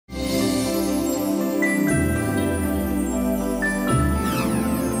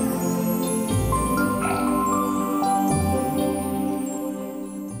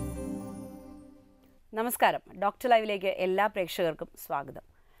നമസ്കാരം. ഡോക്ടർ ലൈവിലേക്ക് എല്ലാ പ്രേക്ഷകർക്കും സ്വാഗതം.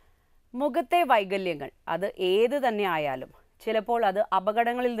 മുഖത്തെ വൈകല്യങ്ങൾ അത് ഏത് തന്നെ ആയാലും ചിലപ്പോൾ അത്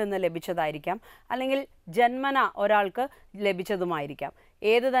അപകടങ്ങളിൽ നിന്ന് ലഭിച്ചതായിരിക്കാം, അല്ലെങ്കിൽ ജന്മന ഒരാൾക്ക് ലഭിച്ചതുമായിരിക്കാം.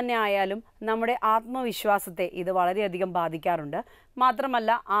 ഏത് തന്നെ ആയാലും നമ്മുടെ ആത്മവിശ്വാസത്തെ ഇത് വളരെയധികം ബാധിക്കാറുണ്ട്.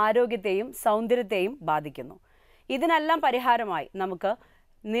 മാത്രമല്ല ആരോഗ്യത്തെയും സൗന്ദര്യത്തെയും ബാധിക്കുന്നു. ഇതിനെല്ലാം പരിഹാരമായി നമുക്ക്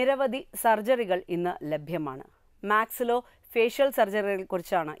നിരവധി സർജറികൾ ഇന്ന് ലഭ്യമാണ്. മാക്സിലോ ഫേഷ്യൽ സർജറിയെ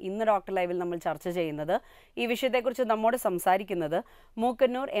കുറിച്ചാണ് ഇന്ന് ഡോക്ടർ ലൈവിൽ നമ്മൾ ചർച്ച ചെയ്യുന്നത്. ഈ വിഷയത്തെക്കുറിച്ച് നമ്മോട് സംസാരിക്കുന്നത്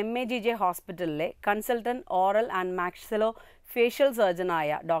മൂക്കന്നൂർ MAGJ ഹോസ്പിറ്റലിലെ consultant oral and maxillo facial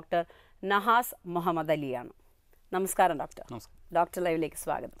സർജനായ doctor Nahas Muhammad അലിയാണ്. നമസ്കാരം ഡോക്ടർ. ഡോക്ടർ ലൈവിലേക്ക്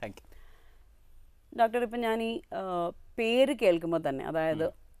സ്വാഗതം. ഡോക്ടർ, ഇപ്പം ഞാൻ ഈ പേര് കേൾക്കുമ്പോൾ തന്നെ, അതായത്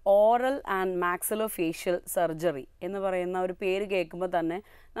oral and maxillo facial surgery എന്ന് പറയുന്ന ഒരു പേര് കേൾക്കുമ്പോൾ തന്നെ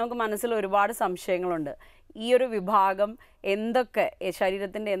നമുക്ക് മനസ്സിൽ ഒരുപാട് സംശയങ്ങളുണ്ട്. ഈ ഒരു വിഭാഗം എന്തൊക്കെ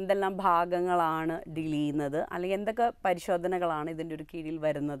ശരീരത്തിൻ്റെ എന്തെല്ലാം ഭാഗങ്ങളാണ് ഡീൽ ചെയ്യുന്നത്, അല്ലെങ്കിൽ എന്തൊക്കെ പരിശോധനകളാണ് ഇതിൻ്റെ ഒരു കീഴിൽ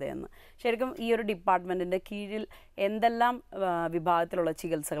വരുന്നത് എന്ന്. ശരിക്കും ഈ ഒരു ഡിപ്പാർട്ട്മെൻറ്റിൻ്റെ കീഴിൽ എന്തെല്ലാം വിഭാഗത്തിലുള്ള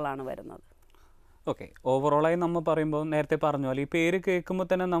ചികിത്സകളാണ് വരുന്നത്? ഓക്കെ, ഓവറോളായി നമ്മൾ പറയുമ്പോൾ നേരത്തെ പറഞ്ഞ പോലെ ഈ പേര് കേൾക്കുമ്പോൾ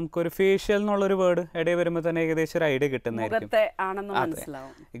തന്നെ നമുക്കൊരു ഫേഷ്യൽ എന്നുള്ളൊരു വേർഡ് ഇടയിൽ വരുമ്പോൾ തന്നെ ഏകദേശം ഒരു ഐഡിയ കിട്ടുന്നതായിരിക്കും.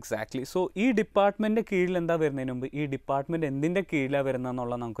 എക്സാക്ട്ലി. സോ ഈ ഡിപ്പാർട്ട്മെൻറ്റിൻ്റെ കീഴിൽ എന്താ വരുന്നതിന് മുമ്പ് ഈ ഡിപ്പാർട്ട്മെൻറ്റ് എന്തിൻ്റെ കീഴിലാണ്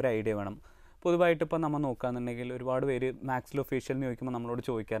വരുന്നതെന്നുള്ള നമുക്കൊരു ഐഡിയ വേണം. പൊതുവായിട്ട് ഇപ്പോൾ നമ്മൾ നോക്കുകയാണെന്നുണ്ടെങ്കിൽ ഒരുപാട് പേര് മാക്സിലോ ഫേഷ്യൽ എന്ന് ചോദിക്കുമ്പോൾ നമ്മളോട്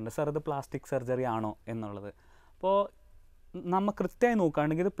ചോദിക്കാറുണ്ട്, സാർ ഇത് പ്ലാസ്റ്റിക് സർജറി ആണോ എന്നുള്ളത്. അപ്പോൾ നമ്മൾ കൃത്യമായി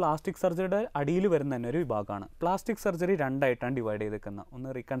നോക്കുകയാണെങ്കിൽ ഇത് പ്ലാസ്റ്റിക് സർജറിയുടെ അടിയിൽ വരുന്ന തന്നെ ഒരു വിഭാഗമാണ്. പ്ലാസ്റ്റിക് സർജറി രണ്ടായിട്ടാണ് ഡിവൈഡ് ചെയ്തേക്കുന്നത്. ഒന്ന്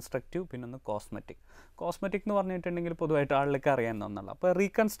റീകൺസ്ട്രക്റ്റീവ്, പിന്നെ ഒന്ന് കോസ്മെറ്റിക്. കോസ്മെറ്റിക് എന്ന് പറഞ്ഞിട്ടുണ്ടെങ്കിൽ പൊതുവായിട്ട് ആളിലേക്ക് അറിയാവുന്ന ഒന്നല്ല. അപ്പോൾ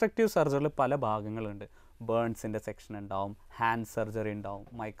റീകൺസ്ട്രക്റ്റീവ് സർജറിയിൽ പല ഭാഗങ്ങളുണ്ട്. ബേൺസിൻ്റെ സെക്ഷൻ ഉണ്ടാവും, ഹാൻഡ് സർജറി ഉണ്ടാവും,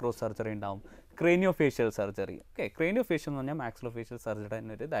 മൈക്രോ സർജറി ഉണ്ടാവും, cranio facial surgery. Okay, cranio facial എന്ന് പറഞ്ഞാൽ മാക്സിലോ ഫേഷ്യൽ സർജറിയുടെ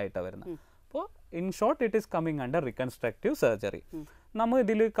തന്നെ ഒരു ഇതായിട്ടാണ് വരുന്നത്. അപ്പോൾ in short it is coming under reconstructive surgery. നമ്മൾ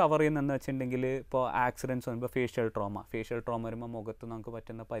ഇതിൽ കവർ ചെയ്യുന്നതെന്ന് വെച്ചിട്ടുണ്ടെങ്കിൽ ഇപ്പോൾ ആക്സിഡൻറ്റ്സ് വരുമ്പോൾ ഫേഷ്യൽ ട്രോമ വരുമ്പോൾ മുഖത്ത് നമുക്ക്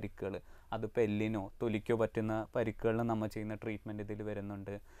പറ്റുന്ന പരിക്കുകൾ, അതിപ്പോൾ എല്ലിനോ തൊലിക്കോ പറ്റുന്ന പരിക്കുകളിൽ നമ്മൾ ചെയ്യുന്ന ട്രീറ്റ്മെൻറ്റ് ഇതിൽ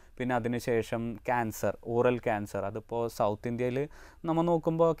വരുന്നുണ്ട്. പിന്നെ അതിനുശേഷം ക്യാൻസർ, ഓറൽ ക്യാൻസർ, അതിപ്പോൾ സൗത്ത് ഇന്ത്യയിൽ നമ്മൾ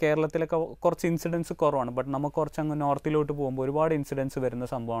നോക്കുമ്പോൾ കേരളത്തിലൊക്കെ കുറച്ച് ഇൻസിഡൻസ് കുറവാണ്. ബട്ട് നമ്മൾ കുറച്ചങ്ങ് നോർത്തിലോട്ട് പോകുമ്പോൾ ഒരുപാട് ഇൻസിഡൻസ് വരുന്ന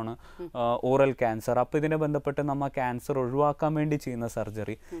സംഭവമാണ് ഓറൽ ക്യാൻസർ. അപ്പോൾ ഇതിനെ ബന്ധപ്പെട്ട് നമ്മൾ ക്യാൻസർ ഒഴിവാക്കാൻ വേണ്ടി ചെയ്യുന്ന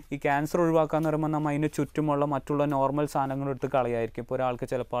സർജറി. ഈ ക്യാൻസർ ഒഴിവാക്കാന്ന് പറയുമ്പോൾ നമ്മൾ അതിന് ചുറ്റുമുള്ള മറ്റുള്ള നോർമൽ സാധനങ്ങൾ എടുത്ത് കളയായിരിക്കും. ഇപ്പോൾ ഒരാൾക്ക്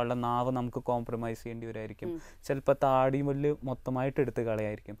ചിലപ്പോൾ ആളുടെ നാവ് നമുക്ക് കോംപ്രമൈസ് ചെയ്യേണ്ടി വരുമായിരിക്കും, ചിലപ്പോൾ താടിമുല്ല് മൊത്തമായിട്ട് എടുത്ത്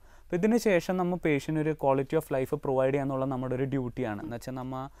കളയായിരിക്കും. അപ്പോൾ ഇതിന് ശേഷം നമ്മൾ പേഷ്യൻ്റ് ഒരു ക്വാളിറ്റി ഓഫ് ലൈഫ് പ്രൊവൈഡ് ചെയ്യാന്നുള്ള നമ്മുടെ ഒരു ഡ്യൂട്ടിയാണ്. എന്ന് വെച്ചാൽ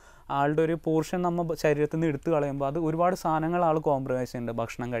നമ്മൾ ആളുടെ ഒരു പോർഷൻ നമ്മൾ ശരീരത്തിൽ നിന്ന് എടുത്ത് കളയുമ്പോൾ അത് ഒരുപാട് സാധനങ്ങൾ ആൾ കോംപ്രമൈസ് ചെയ്യുന്നുണ്ട്,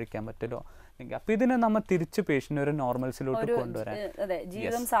 ഭക്ഷണം കഴിക്കാൻ പറ്റില്ലോ. അപ്പോൾ ഇതിനെ നമ്മൾ തിരിച്ച് പേഷ്യൻ്റ് ഒരു നോർമൽസിലോട്ട് കൊണ്ടുവരാൻ,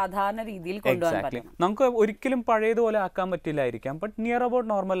 ജീവിതം സാധാരണ രീതിയിൽ കൊണ്ടുവരാൻ നമുക്ക് ഒരിക്കലും പഴയതുപോലെ ആക്കാൻ പറ്റില്ലായിരിക്കാം. ബട്ട് നിയർ അബൌട്ട്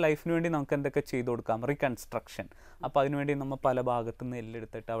നോർമൽ ലൈഫിന് വേണ്ടി നമുക്ക് എന്തൊക്കെ ചെയ്ത് കൊടുക്കാം? റീകൺസ്ട്രക്ഷൻ. അപ്പോൾ അതിനുവേണ്ടി നമ്മൾ പല ഭാഗത്തു നിന്ന്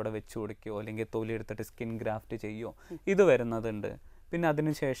എല്ലെടുത്തിട്ട് അവിടെ വെച്ച് കൊടുക്കുകയോ അല്ലെങ്കിൽ തൊലി എടുത്തിട്ട് സ്കിൻ ഗ്രാഫ്റ്റ് ചെയ്യുകയോ ഇത് വരുന്നതുണ്ട്. പിന്നെ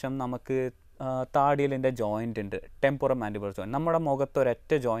അതിനുശേഷം നമുക്ക് താടിയലിൻ്റെ ജോയിൻ്റ് ഉണ്ട്, ടെമ്പറോ മാൻഡിബുലർ ജോയിൻറ്റ്. നമ്മുടെ മുഖത്ത്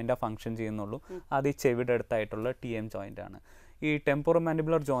ഒരൊറ്റ ജോയിൻ്റാണ് ഫംഗ്ഷൻ ചെയ്യുന്നുള്ളൂ, അത് ഈ ചെവിയുടെ അടുത്തായിട്ടുള്ള TM ജോയിൻ്റ് ആണ്. ഈ ടെമ്പറോ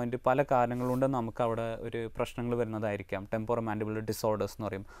മാൻഡിബുലർ ജോയിൻറ്റ് പല കാരണങ്ങളുണ്ട് നമുക്ക് അവിടെ ഒരു പ്രശ്നങ്ങൾ വരുന്നതായിരിക്കാം. ടെമ്പറോ മാൻഡിബുലർ ഡിസോർഡേഴ്സ് എന്ന്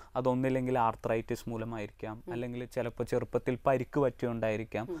പറയും. അതൊന്നില്ലെങ്കിൽ ആർത്രൈറ്റിസ് മൂലമായിരിക്കാം, അല്ലെങ്കിൽ ചിലപ്പോൾ ചെറുപ്പത്തിൽ പരിക്ക്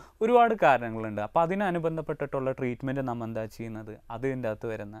പറ്റിയുണ്ടായിരിക്കാം. ഒരുപാട് കാരണങ്ങളുണ്ട്. അപ്പോൾ അതിനനുബന്ധപ്പെട്ടിട്ടുള്ള ട്രീറ്റ്മെൻറ്റ് നമ്മൾ എന്താ ചെയ്യുന്നത്, അതിൻ്റെ അകത്ത്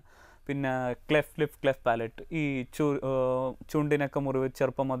വരുന്ന. പിന്നെ ക്ലെഫ് ലിപ്പ്, ക്ലെഫ് പാലറ്റ്, ഈ ചുണ്ടിനൊക്കെ മുറിവ്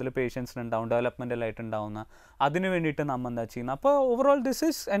ചെറുപ്പം മുതൽ പേഷ്യൻസിനുണ്ടാവും, ഡെവലപ്മെൻ്റലായിട്ട് ഉണ്ടാവുന്ന, അതിന് വേണ്ടിയിട്ട് നമ്മൾ എന്താ ചെയ്യുന്നത്. അപ്പോൾ overall this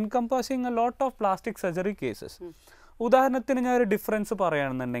is encompassing a lot of plastic surgery cases. ഉദാഹരണത്തിന് ഞാൻ ഒരു ഡിഫറൻസ്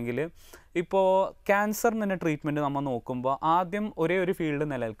പറയുകയാണെന്നുണ്ടെങ്കിൽ, ഇപ്പോൾ ക്യാൻസറിന് തന്നെ ട്രീറ്റ്മെൻറ്റ് നമ്മൾ നോക്കുമ്പോൾ ആദ്യം ഒരേ ഒരു ഫീൽഡ്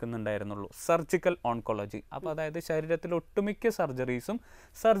നിലനിൽക്കുന്നുണ്ടായിരുന്നുള്ളൂ, സർജിക്കൽ ഓൺകോളജി. അപ്പോൾ അതായത് ശരീരത്തിൽ ഒട്ടുമിക്ക സർജറീസും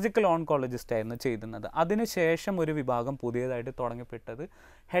സർജിക്കൽ ഓൺകോളജിസ്റ്റ് ആയിരുന്നു ചെയ്യുന്നത്. അതിനുശേഷം ഒരു വിഭാഗം പുതിയതായിട്ട് തുടങ്ങപ്പെട്ടത്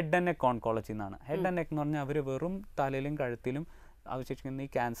ഹെഡ് ആൻഡ് നെക്ക് ഓൺകോളജി എന്നാണ്. ഹെഡ് ആൻഡ് നെക്ക് എന്ന് പറഞ്ഞാൽ അവർ വെറും തലയിലും കഴുത്തിലും അവശേഷിക്കുന്ന ഈ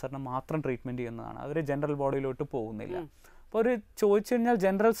ക്യാൻസറിനെ മാത്രം ട്രീറ്റ്മെൻറ്റ് ചെയ്യുന്നതാണ്. അവർ ജനറൽ ബോഡിയിലോട്ട് പോകുന്നില്ല. അപ്പോൾ ഒരു ചോദിച്ചു കഴിഞ്ഞാൽ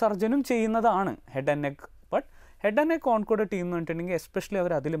ജനറൽ സർജനും ചെയ്യുന്നതാണ് head and neck. But head and neck ഓൺകോഡ് team എന്ന് പറഞ്ഞിട്ടുണ്ടെങ്കിൽ എസ്പെഷ്യലി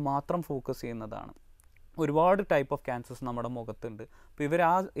അവർ അതിൽ മാത്രം ഫോക്കസ് ചെയ്യുന്നതാണ്. ഒരുപാട് ടൈപ്പ് ഓഫ് ക്യാൻസേഴ്സ് നമ്മുടെ മുഖത്തുണ്ട്. അപ്പോൾ ഇവർ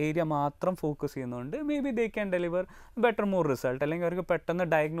ആ ഏരിയ മാത്രം ഫോക്കസ് ചെയ്യുന്നതുകൊണ്ട് may be they can deliver better more result, അല്ലെങ്കിൽ അവർക്ക് പെട്ടെന്ന്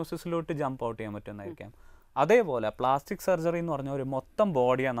ഡയഗ്നോസിസിലോട്ട് ജമ്പ് ഔട്ട് ചെയ്യാൻ പറ്റുന്നതായിരിക്കാം. അതേപോലെ പ്ലാസ്റ്റിക് സർജറി എന്ന് പറഞ്ഞാൽ ഒരു മൊത്തം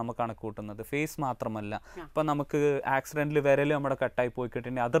ബോഡിയാണ് നമ്മൾ കണക്ക് കൂട്ടുന്നത്, ഫേസ് മാത്രമല്ല. ഇപ്പം നമുക്ക് ആക്സിഡൻറ്റിൽ വിരൽ നമ്മുടെ കട്ടായി പോയി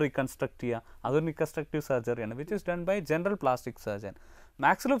കിട്ടുന്നെങ്കിൽ അത് റീകൺസ്ട്രക്ട് ചെയ്യുക, അതൊരു reconstructive സർജറിയാണ്, which is done by general plastic surgeon.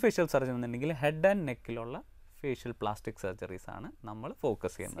 Maxillo facial surgeon എന്നുണ്ടെങ്കിൽ head and നെക്കിലുള്ള facial plastic surgeries ആണ് നമ്മൾ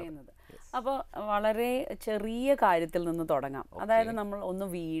ഫോക്കസ് ചെയ്യുന്നത്. അപ്പോൾ വളരെ ചെറിയ കാര്യത്തിൽ നിന്ന് തുടങ്ങാം. അതായത് നമ്മൾ ഒന്ന്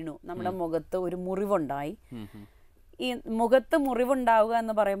വീണു, നമ്മുടെ മുഖത്ത് ഒരു മുറിവുണ്ടായി, ഈ മുഖത്ത് മുറിവുണ്ടാവുക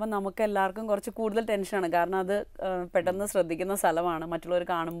എന്ന് പറയുമ്പോൾ നമുക്ക് എല്ലാവർക്കും കുറച്ച് കൂടുതൽ ടെൻഷനാണ്. കാരണം അത് പെട്ടെന്ന് ശ്രദ്ധിക്കുന്ന സ്ഥലമാണ്, മറ്റുള്ളവർ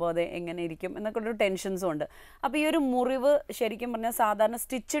കാണുമ്പോൾ അത് എങ്ങനെ ഇരിക്കും എന്നൊക്കെ ഒരു ടെൻഷൻസും ഉണ്ട്. അപ്പോൾ ഈ ഒരു മുറിവ് ശരിക്കും പറഞ്ഞാൽ സാധാരണ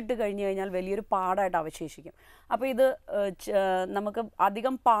സ്റ്റിച്ച് ഇട്ട് കഴിഞ്ഞ് കഴിഞ്ഞാൽ വലിയൊരു പാടായിട്ട് അവശേഷിക്കും. അപ്പോൾ ഇത് നമുക്ക്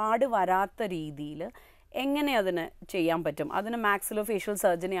അധികം പാട് വരാത്ത രീതിയിൽ എങ്ങനെ അതിന് ചെയ്യാൻ പറ്റും? അതിന് മാക്സിലോഫേഷ്യൽ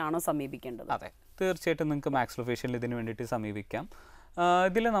സർജറി ആണോ സമീപിക്കേണ്ടത്? അതെ, തീർച്ചയായിട്ടും നിങ്ങൾക്ക് മാക്സിലോഫേഷ്യൽ ഇതിന് വേണ്ടിയിട്ട് സമീപിക്കാം.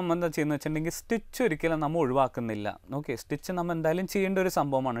 ഇതിൽ നമ്മൾ എന്താ ചെയ്യുന്നത് വെച്ചിട്ടുണ്ടെങ്കിൽ സ്റ്റിച്ച് ഒരിക്കലും നമ്മൾ ഒഴിവാക്കുന്നില്ല. ഓക്കെ, സ്റ്റിച്ച് നമ്മൾ എന്തായാലും ചെയ്യേണ്ട ഒരു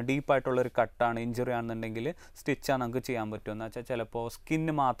സംഭവമാണ്. ഡീപ്പായിട്ടുള്ളൊരു കട്ടാണ്, ഇഞ്ചുറി ആണെന്നുണ്ടെങ്കിൽ സ്റ്റിച്ചാണ് നമുക്ക് ചെയ്യാൻ പറ്റുമെന്ന് വെച്ചാൽ ചിലപ്പോൾ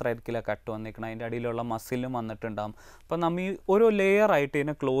സ്കിന്ന് മാത്രമായിരിക്കില്ല കട്ട് വന്നിരിക്കണം, അതിൻ്റെ അടിയിലുള്ള മസിലും വന്നിട്ടുണ്ടാകും. അപ്പോൾ നമ്മൾ ഈ ഓരോ ലെയറായിട്ട്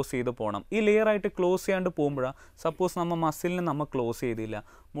ഇതിനെ ക്ലോസ് ചെയ്ത് പോകണം. ഈ ലെയറായിട്ട് ക്ലോസ് ചെയ്യാണ്ട് പോകുമ്പോഴാണ് സപ്പോസ് നമ്മൾ മസിലിന് നമ്മൾ ക്ലോസ് ചെയ്തില്ല,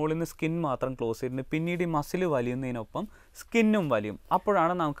 മുകളിൽ നിന്ന് സ്കിൻ മാത്രം ക്ലോസ് ചെയ്തിട്ടുണ്ട്, പിന്നീട് ഈ മസിൽ വലിയുന്നതിനൊപ്പം സ്കിന്നും വലിയും.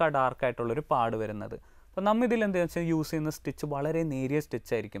 അപ്പോഴാണ് നമുക്ക് ആ ഡാർക്കായിട്ടുള്ളൊരു പാട് വരുന്നത്. അപ്പോൾ നമ്മൾ ഇതിൽ എന്താണെന്ന് വെച്ചാൽ യൂസ് ചെയ്യുന്ന സ്റ്റിച്ച് വളരെ നേരിയ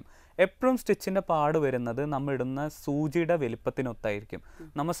സ്റ്റിച്ചായിരിക്കും. എപ്പോഴും സ്റ്റിച്ചിൻ്റെ പാട് വരുന്നത് നമ്മൾ ഇടുന്ന സൂചിയുടെ വലുപ്പത്തിനൊത്തായിരിക്കും.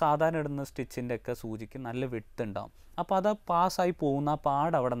 നമ്മൾ സാധാരണ ഇടുന്ന സ്റ്റിച്ചിൻ്റെ ഒക്കെ സൂചിക്ക് നല്ല വിഡ്ത്ത് ഉണ്ടാവും. അപ്പോൾ അത് പാസ്സായി പോകുന്ന ആ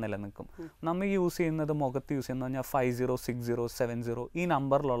പാട് അവിടെ നിലനിൽക്കും. നമ്മൾ യൂസ് ചെയ്യുന്നത് മുഖത്ത് യൂസ് ചെയ്യുന്നത് പറഞ്ഞാൽ 50, 60, 70 ഈ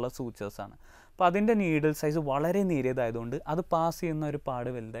നമ്പറിലുള്ള സൂച്ചേഴ്സാണ്. അപ്പോൾ അതിൻ്റെ നീഡിൽ സൈസ് വളരെ നേരിയതായതുകൊണ്ട് അത് പാസ് ചെയ്യുന്ന ഒരു പാട്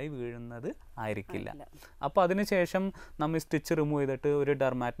വലുതായി വീഴുന്നത് ആയിരിക്കില്ല. അപ്പോൾ അതിനുശേഷം നമ്മൾ സ്റ്റിച്ച് റിമൂവ് ചെയ്തിട്ട് ഒരു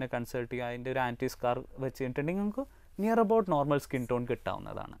ഡെർമാറ്റിനെ കൺസൾട്ട് ചെയ്യുക, അതിൻ്റെ ഒരു ആൻറ്റി സ്കാർ വെച്ചിട്ടുണ്ടെങ്കിൽ നമുക്ക് near about normal skin tone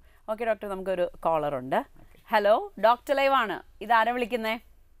കിട്ടാവുന്നതാണ്. Okay doctor, നമുക്കൊരു കോളർ ഉണ്ട്. ഹലോ, ഡോക്ടർ ലൈവ് ആണ്. ഇതാരാ വിളിക്കുന്നേ?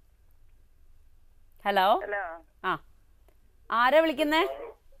 ഹലോ, ആ ആരാ വിളിക്കുന്നേ?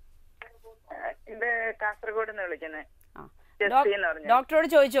 കാസർഗോഡ് വിളിക്കുന്നേ. ഡോക്ടറോട്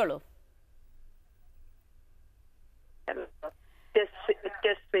ചോദിച്ചോളൂ.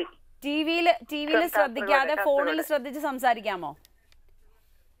 ടിവിയിൽ ശ്രദ്ധിക്കാതെ ഫോണിൽ ശ്രദ്ധിച്ച് സംസാരിക്കാമോ?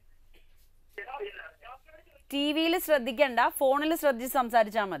 ടിവിയിൽ ശ്രദ്ധിക്കണ്ട, ഫോണിൽ ശ്രദ്ധിച്ച്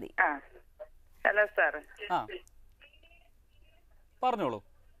സംസാരിച്ചാ മതി. Hello sir. പറഞ്ഞോളൂ.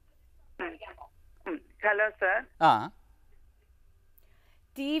 Hello sir.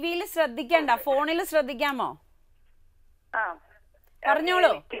 ടിവിയിൽ ശ്രദ്ധിക്കണ്ട, ഫോണിൽ ശ്രദ്ധിക്കാമോ?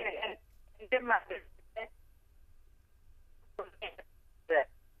 പറഞ്ഞോളൂ.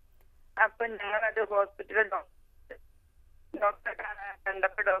 അപ്പൊ ഞങ്ങളത് ഹോസ്പിറ്റലിൽ ഡോക്ടറെ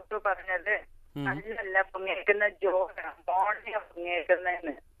കണ്ടപ്പോ ഡോക്ടർ പറഞ്ഞത് അല്ലല്ല പൊങ്ങിയേക്കുന്ന ജോറാണ്, മോണയാ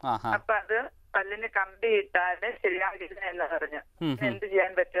പൊങ്ങിയേക്കുന്നതെന്ന്. അപ്പൊ അത് പല്ലിന് കമ്പി ഇട്ടാല് ശരിയാകില്ല എന്ന് പറഞ്ഞു. എന്ത്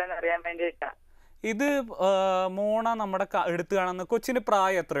ചെയ്യാൻ പറ്റുമെന്ന് അറിയാൻ വേണ്ടിയിട്ടാ. ഇത് മോണ നമ്മുടെ എടുത്തു കാണുന്ന കൊച്ചിന്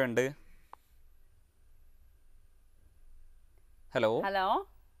പ്രായം എത്രയുണ്ട്? ഹലോ ഹലോ,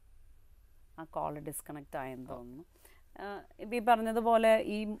 ആ കോൾ ഡിസ്കണക്ട് ആയെന്ന് തോന്നുന്നു. ഇപ്പം ഈ പറഞ്ഞതുപോലെ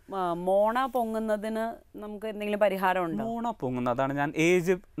ഈ മോണ പൊങ്ങുന്നതിന് നമുക്ക് എന്തെങ്കിലും പരിഹാരം ഉണ്ടോ? മോണ പൊങ്ങുന്നതാണ് ഞാൻ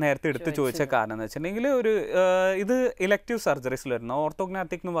ഏജ് നേരത്തെ എടുത്ത് ചോദിച്ച കാരണം എന്ന് വെച്ചിട്ടുണ്ടെങ്കിൽ ഒരു ഇത് ഇലക്റ്റീവ് സർജറീസിൽ വരുന്ന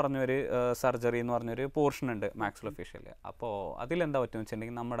ഓർത്തോഗ്നാറ്റിക് എന്ന് പറഞ്ഞൊരു സർജറി എന്ന് പറഞ്ഞൊരു പോർഷൻ ഉണ്ട് മാക്സിലോഫേഷ്യൽ. അപ്പോൾ അതിലെന്താ പറ്റുമെന്ന്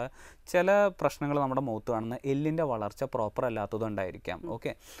വെച്ചിട്ടുണ്ടെങ്കിൽ നമ്മുടെ ചില പ്രശ്നങ്ങൾ നമ്മുടെ മുഖത്ത് കാണുന്ന എല്ലിൻ്റെ വളർച്ച പ്രോപ്പർ അല്ലാത്തതുകൊണ്ടായിരിക്കാം.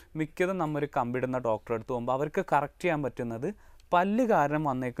 ഓക്കെ, മിക്കതും നമ്മൊരു കമ്പിടുന്ന ഡോക്ടറെ അടുത്ത് പോകുമ്പോൾ അവർക്ക് കറക്റ്റ് ചെയ്യാൻ പറ്റുന്നത് പല്ല് കാരണം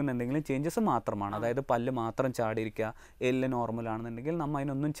വന്നേക്കുന്ന എന്തെങ്കിലും ചേഞ്ചസ് മാത്രമാണ്. അതായത് പല്ല് മാത്രം ചാടിയിരിക്കുക, എല്ല് നോർമലാണെന്നുണ്ടെങ്കിൽ നമ്മൾ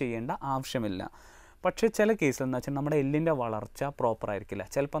അതിനൊന്നും ചെയ്യേണ്ട ആവശ്യമില്ല. പക്ഷേ ചില കേസിൽ എന്ന് വെച്ചാൽ നമ്മുടെ എല്ലിൻ്റെ വളർച്ച പ്രോപ്പർ ആയിരിക്കില്ല.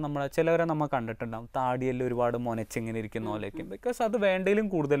 ചിലപ്പോൾ ചിലവരെ നമ്മൾ കണ്ടിട്ടുണ്ടാകും താടിയെല്ലാം ഒരുപാട് മുനച്ചിങ്ങനെ ഇരിക്കുന്ന പോലെയൊക്കെ, ബിക്കോസ് അത് വേണ്ടതിലും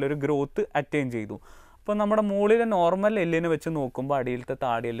കൂടുതലൊരു ഗ്രോത്ത് അറ്റൈൻ ചെയ്തു. അപ്പോൾ നമ്മുടെ മുകളിലെ നോർമൽ എല്ലിന് വെച്ച് നോക്കുമ്പോൾ അടിയിലത്തെ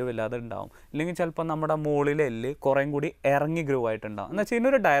താടിയെല്ല് വല്ലാതെ ഉണ്ടാവും. ഇല്ലെങ്കിൽ ചിലപ്പോൾ നമ്മുടെ മുകളിലെ എല്ല് കുറേം കൂടി ഇറങ്ങി ഗ്രോ ആയിട്ടുണ്ടാവും. എന്ന് വെച്ചാൽ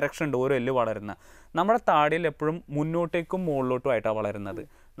ഇതിനൊരു ഡയറക്ഷൻ ഉണ്ട് ഓരോ എല്ല് വളരുന്ന. നമ്മുടെ താടിയിൽ എപ്പോഴും മുന്നോട്ടേക്കും മുകളിലോട്ടും ആയിട്ടാണ് വളരുന്നത്,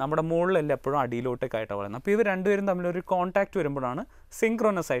 നമ്മുടെ മുകളിലെല്ലാം എപ്പോഴും അടിയിലോട്ടേക്കായിട്ടാണ് വളരുന്നത്. അപ്പോൾ ഇവർ രണ്ടുപേരും തമ്മിലൊരു കോൺടാക്റ്റ് വരുമ്പോഴാണ്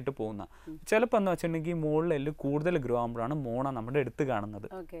സിങ്ക്രോണസ് ആയിട്ട് പോകുന്നത്. ചിലപ്പോൾ എന്ന് വെച്ചിട്ടുണ്ടെങ്കിൽ മുകളിലെല്ല് കൂടുതൽ ഗ്രോ ആകുമ്പോഴാണ് മോണ നമ്മുടെ എടുത്ത് കാണുന്നത്.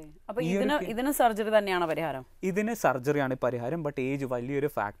 ഇതിന് സർജറി തന്നെയാണ് പരിഹാരം? ഇതിന് സർജറിയാണ് പരിഹാരം. ബട്ട് ഏജ്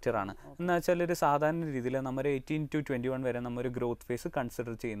വലിയൊരു ഫാക്ടറാണ്. എന്ന് വെച്ചാൽ ഒരു സാധാരണ രീതിയിൽ നമ്മൾ 18 to 21 വരെ നമ്മൾ ഒരു ഗ്രോത്ത് ഫേസ്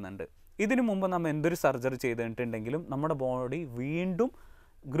കൺസിഡർ ചെയ്യുന്നുണ്ട്. ഇതിനു മുമ്പ് നമ്മൾ എന്തൊരു സർജറി ചെയ്തിട്ടുണ്ടെങ്കിലും നമ്മുടെ ബോഡി വീണ്ടും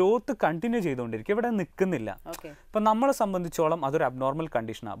ഗ്രോത്ത് കണ്ടിന്യൂ ചെയ്തുകൊണ്ടിരിക്കും, ഇവിടെ നിൽക്കുന്നില്ല. ഇപ്പം നമ്മളെ സംബന്ധിച്ചോളം അതൊരു അബ്നോർമൽ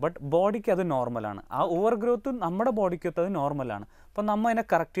കണ്ടീഷനാണ്, ബട്ട് ബോഡിക്ക് അത് നോർമലാണ്. ആ ഓവർ ഗ്രോത്ത് നമ്മുടെ ബോഡിക്കകത്ത് അത് നോർമലാണ്. അപ്പം നമ്മൾ അതിനെ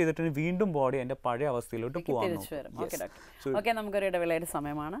കറക്റ്റ് ചെയ്തിട്ട് വീണ്ടും ബോഡി അതിൻ്റെ പഴയ അവസ്ഥയിലോട്ട് പോകാൻ. ഓക്കെ, നമുക്കൊരു ഇടവേളയുടെ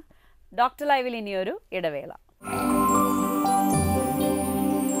സമയമാണ്. ഡോക്ടർ ലൈവിൽ ഇനിയൊരു ഇടവേള.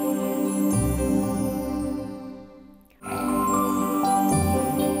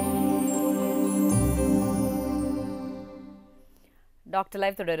 ഡോക്ടർ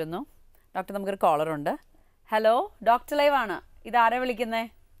ലൈവ് തുടരുന്നു. ഡോക്ടർ, നമുക്കൊരു കോളറുണ്ട്. ഹലോ, ഡോക്ടർ ലൈവ് ആണ്. ഇതാരാ വിളിക്കുന്നേ?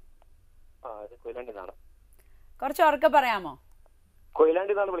 കുറച്ച് ഉറക്കെ പറയാമോ?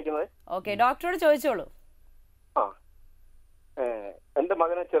 ഓക്കെ, ഡോക്ടറോട് ചോദിച്ചോളൂ. എന്റെ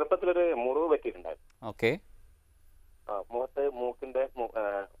മകന് ചെറുപ്പത്തിലൊരു മുറിവ് പറ്റിയിട്ടുണ്ടായിരുന്നു. ഓക്കെ, മുഖത്ത് മൂക്കിന്റെ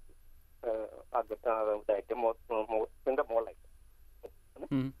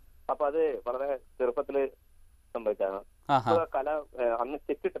വളരെ ചെറുപ്പത്തില് സംഭവിച്ചാണ്. കല അന്ന്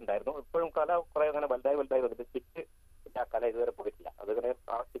സ്റ്റിച്ചിട്ടുണ്ടായിരുന്നു. ഇപ്പോഴും കല കുറെ അങ്ങനെ വലുതായി വന്നിട്ട് സ്റ്റിച്ച് ആ കല ഇതുവരെ പോയിട്ടില്ല. അതുപോലെ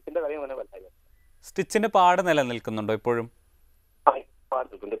സ്റ്റിച്ചിന്റെ കാര്യം അങ്ങനെ വലുതായി. സ്റ്റിച്ചിന്റെ പാട് നിലനിൽക്കുന്നുണ്ടോ ഇപ്പോഴും? പാട്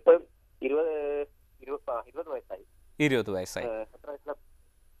നിൽക്കുന്നുണ്ട്. ഇപ്പം 20 വയസ്സായി. 20 വയസ്സായി.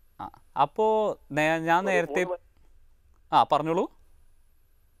 അപ്പോ ഞാൻ നേരത്തെ പറഞ്ഞോളൂ.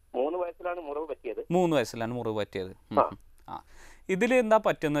 3 വയസ്സിലാണ് മുറിവ് പറ്റിയത്. 3 വയസ്സിലാണ് മുറിവ് പറ്റിയത്. ഇതിൽ എന്താ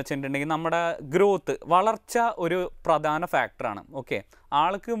പറ്റുമെന്ന് വെച്ചിട്ടുണ്ടെങ്കിൽ നമ്മുടെ ഗ്രോത്ത്, വളർച്ച ഒരു പ്രധാന ഫാക്ടറാണ്. ഓക്കെ,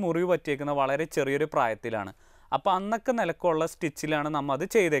 ആൾക്ക് മുറിവ് പറ്റിയേക്കുന്നത് വളരെ ചെറിയൊരു പ്രായത്തിലാണ്. അപ്പോൾ അന്നൊക്കെ നിലക്കുള്ള സ്റ്റിച്ചിലാണ് നമ്മൾ അത്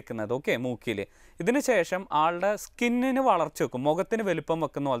ചെയ്തേക്കുന്നത്. ഓക്കെ, മൂക്കിൽ. ഇതിന് ശേഷം ആളുടെ സ്കിന്നിന് വളർച്ച വെക്കും, മുഖത്തിന് വലിപ്പം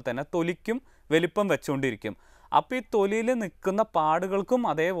വെക്കുന്ന പോലെ തന്നെ തൊലിക്കും വലിപ്പം വെച്ചുകൊണ്ടിരിക്കും. അപ്പോൾ ഈ തൊലിയിൽ നിൽക്കുന്ന പാടുകൾക്കും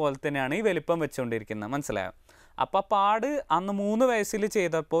അതേപോലെ തന്നെയാണ് ഈ വലിപ്പം വെച്ചുകൊണ്ടിരിക്കുന്നത്. മനസ്സിലായോ? അപ്പോൾ പാട് അന്ന് 3 വയസ്സിൽ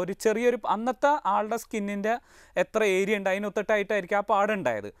ചെയ്തപ്പോൾ ഒരു ചെറിയൊരു, അന്നത്തെ ആളുടെ സ്കിന്നിൻ്റെ എത്ര ഏരിയ ഉണ്ട് അതിനൊത്തിട്ടായിട്ടായിരിക്കും ആ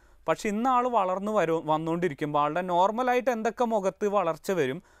പാടുണ്ടായത്. പക്ഷെ ഇന്ന് ആൾ വളർന്നു വന്നുകൊണ്ടിരിക്കുമ്പോൾ ആളുടെ നോർമലായിട്ട് എന്തൊക്കെ മുഖത്ത് വളർച്ച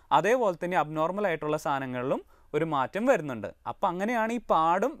വരും അതേപോലെ തന്നെ അബ്നോർമലായിട്ടുള്ള സാധനങ്ങളിലും ഒരു മാറ്റം വരുന്നുണ്ട്. അപ്പം അങ്ങനെയാണ് ഈ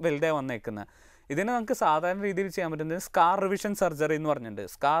പാടും വലുതായി വന്നേക്കുന്നത്. ഇതിന് നമുക്ക് സാധാരണ രീതിയിൽ ചെയ്യാൻ പറ്റുന്നത് സ്കാർ റിവിഷൻ സർജറി എന്ന് പറഞ്ഞിട്ടുണ്ട്.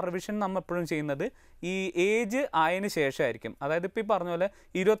 സ്കാർ റിവിഷൻ നമ്മൾ എപ്പോഴും ചെയ്യുന്നത് ഈ ഏജ് ആയതിനു ശേഷമായിരിക്കും. അതായത് ഇപ്പോൾ ഈ പറഞ്ഞ പോലെ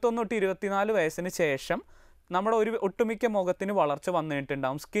 21 തൊട്ട് 24 വയസ്സിന് ശേഷം നമ്മുടെ ഒരു ഒട്ടുമിക്ക മുഖത്തിന് വളർച്ച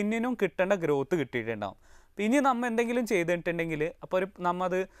വന്നിട്ടുണ്ടാവും, സ്കിന്നിനും കിട്ടേണ്ട ഗ്രോത്ത് കിട്ടിയിട്ടുണ്ടാവും. ഇനി നമ്മൾ എന്തെങ്കിലും ചെയ്തിട്ടുണ്ടെങ്കിൽ അപ്പോൾ നമ്മൾ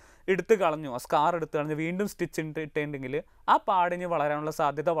അത് എടുത്ത് കളഞ്ഞു, ആ സ്കാർ എടുത്ത് കളഞ്ഞ് വീണ്ടും സ്റ്റിച്ച് ഇട്ടിട്ടുണ്ടെങ്കിൽ ആ പാടിന് വളരാനുള്ള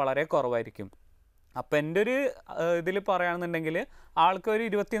സാധ്യത വളരെ കുറവായിരിക്കും. അപ്പം എൻ്റെ ഒരു ഇതിൽ പറയുകയാണെന്നുണ്ടെങ്കിൽ ആൾക്ക് ഒരു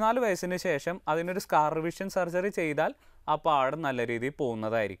 24 വയസ്സിന് ശേഷം അതിനൊരു സ്കാർ റിവിഷൻ സർജറി ചെയ്താൽ ആ പാട് നല്ല രീതിയിൽ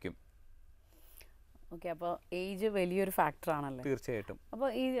പോകുന്നതായിരിക്കും. ഓക്കെ, അപ്പോൾ ഏജ് വലിയൊരു ഫാക്ടറാണല്ലോ. തീർച്ചയായിട്ടും. അപ്പോൾ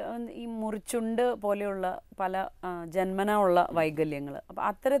ഈ മുറിച്ചുണ്ട് പോലെയുള്ള പല ജന്മന ഉള്ള വൈകല്യങ്ങൾ, അപ്പോൾ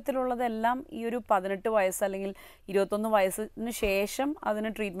അത്തരത്തിലുള്ളതെല്ലാം ഈ ഒരു 18 വയസ്സ് അല്ലെങ്കിൽ 21 വയസ്സിന് ശേഷം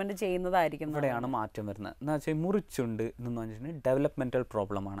അതിന് ട്രീറ്റ്മെൻറ്റ് ചെയ്യുന്നതായിരിക്കും. ഇവിടെയാണ് മാറ്റം വരുന്നത്. എന്ന് വെച്ചാൽ മുറിച്ചുണ്ട് എന്ന് വെച്ചിട്ടുണ്ടെങ്കിൽ ഡെവലപ്മെൻറ്റൽ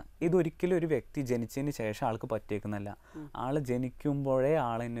പ്രോബ്ലമാണ്. ഇതൊരിക്കലും ഒരു വ്യക്തി ജനിച്ചതിന് ശേഷം ആൾക്ക് പറ്റിയേക്കുന്നല്ല. ആൾ ജനിക്കുമ്പോഴേ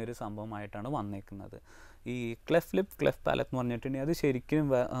ആളിനൊരു സംഭവമായിട്ടാണ് വന്നേക്കുന്നത്. ഈ ക്ലെഫ് ലിപ്പ്, ക്ലെഫ് പാലറ്റ് എന്ന് പറഞ്ഞിട്ടുണ്ടെങ്കിൽ അത് ശരിക്കും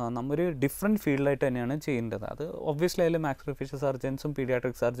നമ്മൊരു ഡിഫറെൻറ്റ് ഫീൽഡായിട്ട് തന്നെയാണ് ചെയ്യേണ്ടത്. അത് ഒബ്വിയസ്ലി അതിൽ മാക്സിലോഫേഷ്യൽ സർജൻസും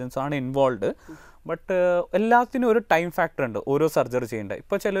പീഡിയാട്രിക് സർജൻസും ആണ് ഇൻവോൾവ്. ബട്ട് എല്ലാത്തിനും ഒരു ടൈം ഫാക്ടർ ഉണ്ട് ഓരോ സർജറി ചെയ്യേണ്ടത്.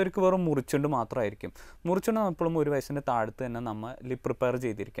 ഇപ്പോൾ ചിലവർക്ക് വെറും മുറിച്ചുണ്ട് മാത്രമായിരിക്കും. മുറിച്ചുണ്ട് എപ്പോഴും 1 വയസ്സിൻ്റെ താഴത്ത് തന്നെ നമ്മൾ ലിപ്പ് പ്രിപ്പയർ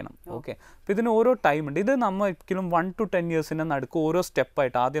ചെയ്തിരിക്കണം. ഓക്കെ, അപ്പോൾ ഇതിന് ഓരോ ടൈം ഉണ്ട്. ഇത് നമ്മൾ ഒരിക്കലും 1 to 10 ഇയേഴ്സിൻ്റെ നടുക്ക് ഓരോ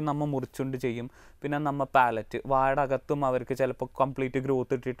സ്റ്റെപ്പായിട്ട് ആദ്യം നമ്മൾ മുറിച്ചുണ്ട് ചെയ്യും. പിന്നെ നമ്മൾ പാലറ്റ്, വായുടെ അകത്തും അവർക്ക് ചിലപ്പോൾ കംപ്ലീറ്റ്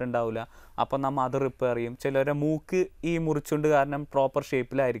ഗ്രോത്ത് ഇട്ടിട്ടുണ്ടാവില്ല, അപ്പം നമ്മൾ അത് റിപ്പയർ ചെയ്യും. ചിലവരുടെ മൂക്ക് ഈ മുറിച്ചുണ്ട് കാരണം പ്രോപ്പർ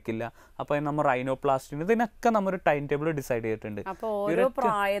ഷേപ്പിലായിരിക്കില്ല, അപ്പോൾ നമ്മൾ റൈനോപ്ലാസ്റ്റി, ഇതിനൊക്കെ നമ്മൾ ടൈം ടേബിൾ ഡിസൈഡ് ചെയ്തിട്ടുണ്ട്. ഓരോ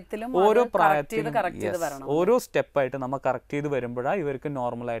പ്രായത്തിലും ഓരോ സ്റ്റെപ്പായിട്ട് നമ്മൾ കറക്റ്റ് ചെയ്ത് വരുമ്പോഴാണ് ഇവർക്ക്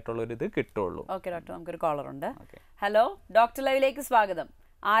നോർമൽ ആയിട്ടുള്ള ഒരു ഇത് കിട്ടുള്ളൂ. ഓക്കെ ഡോക്ടർ, നമുക്കൊരു കോളർ ഉണ്ട്. ഹലോ, ഡോക്ടർ ലൈവിലേക്ക് സ്വാഗതം.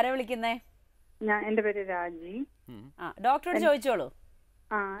 ആരാ വിളിക്കുന്നേ? എന്റെ പേര് രാജി. ഡോക്ടറോട് ചോദിച്ചോളൂ.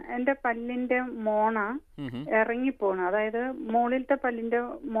 എന്റെ പല്ലിന്റെ മോണ ഇറങ്ങിപ്പോണു. അതായത് മുകളിലത്തെ പല്ലിന്റെ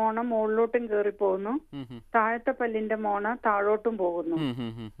മോണ മുകളിലോട്ടും കേറി പോകുന്നു, താഴത്തെ പല്ലിന്റെ മോണ താഴോട്ടും പോകുന്നു.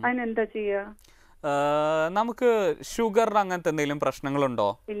 അതിനെന്താ ചെയ്യാ? നമുക്ക് ഷുഗർ അങ്ങനത്തെ എന്തെങ്കിലും പ്രശ്നങ്ങളുണ്ടോ?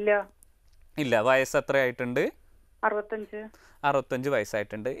 ഇല്ല. വയസ്സ് എത്രയായിട്ടുണ്ട്? 65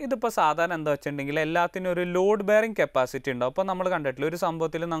 വയസ്സായിട്ടുണ്ട്. ഇതിപ്പോൾ സാധാരണ എന്താ വെച്ചിട്ടുണ്ടെങ്കിൽ എല്ലാത്തിനും ഒരു ലോഡ് ബെയറിംഗ് കപ്പാസിറ്റി ഉണ്ടാവും. അപ്പോൾ നമ്മൾ കണ്ടിട്ടില്ല, ഒരു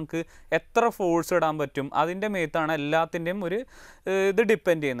സംഭവത്തിൽ നമുക്ക് എത്ര ഫോഴ്സ് ഇടാൻ പറ്റും അതിൻ്റെ മേത്താണ് എല്ലാത്തിൻ്റെയും ഒരു ഇത്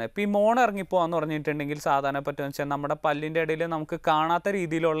ഡിപ്പെൻഡ് ചെയ്യുന്നത്. ഇപ്പോൾ ഈ മോണ ഇറങ്ങിപ്പോകാന്ന് പറഞ്ഞിട്ടുണ്ടെങ്കിൽ സാധാരണ പറ്റുമെന്ന് വെച്ചാൽ നമ്മുടെ പല്ലിൻ്റെ ഇടയിൽ നമുക്ക് കാണാത്ത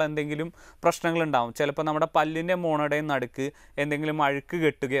രീതിയിലുള്ള എന്തെങ്കിലും പ്രശ്നങ്ങളുണ്ടാവും. ചിലപ്പോൾ നമ്മുടെ പല്ലിൻ്റെ മോണയുടെയും നടുക്ക് എന്തെങ്കിലും അഴുക്ക്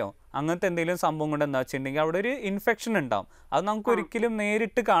കെട്ടുകയോ അങ്ങനത്തെ എന്തെങ്കിലും സംഭവം കൊണ്ട് എന്താ വെച്ചിട്ടുണ്ടെങ്കിൽ അവിടെ ഒരു ഇൻഫെക്ഷൻ ഉണ്ടാവും. അത് നമുക്ക് ഒരിക്കലും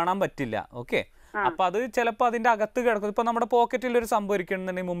നേരിട്ട് കാണാൻ പറ്റില്ല. ഓക്കെ, അപ്പൊ അത് ചിലപ്പോൾ അതിന്റെ അകത്ത് കിടക്കും. ഇപ്പൊ നമ്മുടെ പോക്കറ്റിൽ ഒരു സംഭവം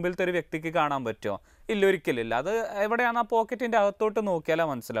ഇരിക്കണമെന്നുണ്ടെങ്കിൽ മുമ്പിലത്തെ ഒരു വ്യക്തിക്ക് കാണാൻ പറ്റുമോ? ഇല്ല, ഒരിക്കലില്ല. അത് എവിടെയാണ് ആ പോക്കറ്റിന്റെ അകത്തോട്ട് നോക്കിയാലേ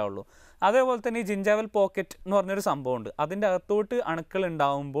മനസ്സിലാവുള്ളൂ. അതേപോലെ തന്നെ ഈ ജിഞ്ചാവൽ പോക്കറ്റ് എന്ന് പറഞ്ഞൊരു സംഭവമുണ്ട്. അതിന്റെ അകത്തോട്ട് അണുക്കൾ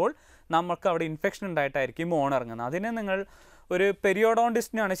ഉണ്ടാവുമ്പോൾ നമുക്ക് അവിടെ ഇൻഫെക്ഷൻ ഉണ്ടായിട്ടായിരിക്കും മോൺ ഇറങ്ങുന്നത്. അതിനെ നിങ്ങൾ ഒരു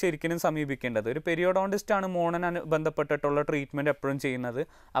പെരിയോഡോണ്ടിസ്റ്റിനാണ് ശരിക്കും സമീപിക്കേണ്ടത്. ഒരു പെരിയോഡോണ്ടിസ്റ്റാണ് മോണിന് ബന്ധപ്പെട്ടിട്ടുള്ള ട്രീറ്റ്മെൻറ്റ് എപ്പോഴും ചെയ്യുന്നത്.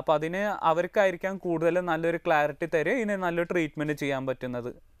 അപ്പോൾ അതിന് അവർക്കായിരിക്കാം കൂടുതൽ നല്ലൊരു ക്ലാരിറ്റി തരിക, ഇതിന് നല്ലൊരു ട്രീറ്റ്മെൻറ്റ് ചെയ്യാൻ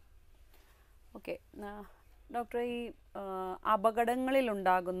പറ്റുന്നത്. ഓക്കെ ഡോക്ടർ, ഈ അപകടങ്ങളിൽ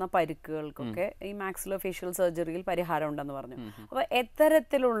ഉണ്ടാകുന്ന പരിക്കുകൾക്കൊക്കെ ഈ മാക്സിലോഫേഷ്യൽ സർജറിയിൽ പരിഹാരം ഉണ്ടെന്ന് പറഞ്ഞു. അപ്പോൾ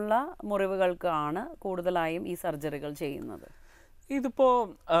എത്തരത്തിലുള്ള മുറിവുകൾക്കാണ് കൂടുതലായും ഈ സർജറികൾ ചെയ്യുന്നത്? ഇതിപ്പോൾ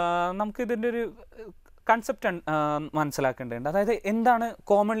നമുക്കിതിൻ്റെ ഒരു കൺസെപ്റ്റ് മനസ്സിലാക്കേണ്ടതുണ്ട്. അതായത് എന്താണ്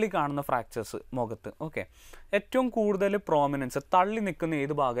കോമൺലി കാണുന്ന ഫ്രാക്ചേഴ്സ് മുഖത്ത്? ഓക്കെ, ഏറ്റവും കൂടുതൽ പ്രോമിനൻസ് തള്ളി നിൽക്കുന്ന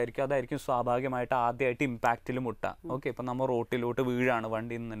ഏത് ഭാഗമായിരിക്കും അതായിരിക്കും സ്വാഭാവികമായിട്ട് ആദ്യമായിട്ട് ഇമ്പാക്റ്റിൽ മുട്ടുക. ഓക്കെ, ഇപ്പം നമ്മൾ റോട്ടിലോട്ട് വീഴാണ്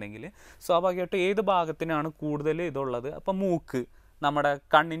വണ്ടി എന്നുണ്ടെങ്കിൽ സ്വാഭാവികമായിട്ട് ഏത് ഭാഗത്തിനാണ് കൂടുതൽ ഇതുള്ളത്? അപ്പം മൂക്ക്, നമ്മുടെ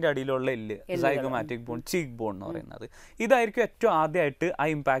കണ്ണിൻ്റെ അടിയിലുള്ള എല്ല്, സൈഗോമാറ്റിക് ബോൺ, ചീക്ക് ബോൺ എന്ന് പറയുന്നത്. ഇതായിരിക്കും ഏറ്റവും ആദ്യമായിട്ട് ആ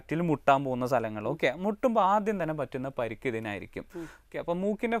ഇമ്പാക്റ്റിൽ മുട്ടാൻ പോകുന്ന സ്ഥലങ്ങൾ. ഓക്കെ, മുട്ടുമ്പോൾ ആദ്യം തന്നെ പറ്റുന്ന പരിക്ക് ഇതിനായിരിക്കും. ഓക്കെ, അപ്പോൾ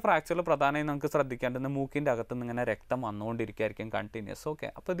മൂക്കിൻ്റെ ഫ്രാക്ചറിൽ പ്രധാനമായും നമുക്ക് ശ്രദ്ധിക്കേണ്ടത് മൂക്കിൻ്റെ അകത്തുനിന്ന് ഇങ്ങനെ രക്തം വന്നുകൊണ്ടിരിക്കുകയായിരിക്കും കണ്ടിന്യൂസ്. ഓക്കെ,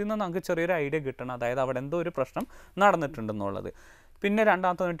 അപ്പോൾ ഇതിൽ നിന്ന് നമുക്ക് ചെറിയൊരു ഐഡിയ കിട്ടണം, അതായത് അവിടെ എന്തോ ഒരു പ്രശ്നം നടന്നിട്ടുണ്ടെന്നുള്ളത്. പിന്നെ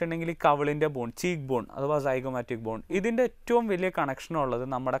രണ്ടാമത്തെ പറഞ്ഞിട്ടുണ്ടെങ്കിൽ ഈ കവിളിൻ്റെ ബോൺ, ചീക്ക് ബോൺ അഥവാ സൈഗോമാറ്റിക് ബോൺ, ഇതിൻ്റെ ഏറ്റവും വലിയ കണക്ഷൻ ഉള്ളത്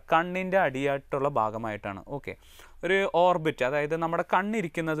നമ്മുടെ കണ്ണിൻ്റെ അടിയായിട്ടുള്ള ഭാഗമായിട്ടാണ്. ഓക്കെ, ഒരു ഓർബിറ്റ്, അതായത് നമ്മുടെ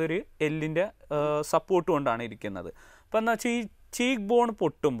കണ്ണിരിക്കുന്നത് ഒരു എല്ലിൻ്റെ സപ്പോർട്ട് കൊണ്ടാണ് ഇരിക്കുന്നത്. അപ്പോൾ എന്താ വെച്ചാൽ ഈ ചീക്ക് ബോൺ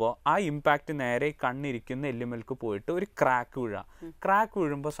പൊട്ടുമ്പോൾ ആ ഇമ്പാക്റ്റ് നേരെ കണ്ണിരിക്കുന്ന എല്ലുമേൽക്ക് പോയിട്ട് ഒരു ക്രാക്ക് വീഴുക. ക്രാക്ക്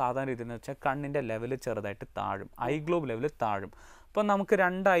വീഴുമ്പോൾ സാധാരണ രീതിയിൽ എന്ന് വെച്ചാൽ കണ്ണിൻ്റെ ലെവൽ ചെറുതായിട്ട് താഴും, ഐ ഗ്ലോബ് ലെവൽ താഴും. അപ്പോൾ നമുക്ക്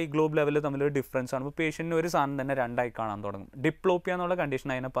രണ്ട് ഐ ഗ്ലോബ് ലെവൽ തമ്മിലൊരു ഡിഫറൻസ് ആണ്. അപ്പോൾ പേഷ്യൻറ്റിന് ഒരു സാധനം തന്നെ രണ്ടായി കാണാൻ തുടങ്ങും. ഡിപ്ലോപ്പിയ എന്നുള്ള കണ്ടീഷൻ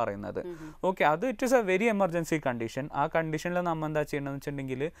അതിനെ പറയുന്നത്. ഓക്കെ, അത് it is A very emergency condition. ആ കണ്ടീഷനിൽ നമ്മൾ എന്താ ചെയ്യണമെന്ന്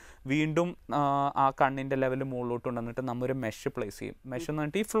വെച്ചിട്ടുണ്ടെങ്കിൽ വീണ്ടും ആ കണ്ണിൻ്റെ ലെവൽ മുകളിലോട്ട് കൊണ്ടുവന്നിട്ട് നമ്മൊരു മെഷ് പ്ലേസ് ചെയ്യും. മെഷ് എന്ന്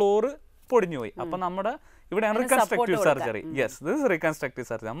പറഞ്ഞിട്ട് ഈ ഫ്ലോറ് പൊടിഞ്ഞു പോയി. അപ്പോൾ നമ്മുടെ ഇവിടെയാണ് reconstructive surgery. Yes, this is reconstructive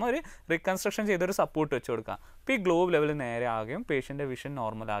surgery. നമ്മൾ ഒരു റീകൺസ്ട്രക്ഷൻ ചെയ്തൊരു സപ്പോർട്ട് വെച്ച് കൊടുക്കാം. അപ്പോൾ ഈ ഗ്ലോബ് ലെവൽ നേരെ ആകുകയും പേഷ്യൻ്റെ വിഷൻ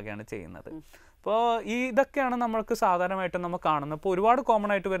നോർമൽ ആകുകയാണ് ചെയ്യുന്നത്. അപ്പോൾ ഇതൊക്കെയാണ് നമ്മൾക്ക് സാധാരണമായിട്ട് നമ്മൾ കാണുന്നത്. ഇപ്പോൾ ഒരുപാട് കോമൺ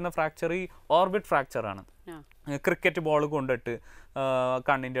ആയിട്ട് വരുന്ന ഫ്രാക്ചർ ഈ ഓർബിറ്റ് ഫ്രാക്ചറാണ്. ക്രിക്കറ്റ് ബോൾ കൊണ്ടിട്ട്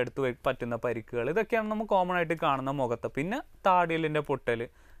കണ്ണിൻ്റെ അടുത്ത് പറ്റുന്ന പരിക്കുകൾ, ഇതൊക്കെയാണ് നമ്മൾ കോമൺ ആയിട്ട് കാണുന്ന മുഖത്ത്. പിന്നെ താടിയലിൻ്റെ പൊട്ടൽ,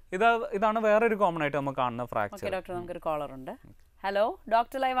 ഇതാണ് വേറൊരു കോമൺ ആയിട്ട് നമ്മൾ കാണുന്ന ഫ്രാക്ചർ. ഡോക്ടർ, നമുക്കൊരു കോളർ ഉണ്ട്. ഹലോ,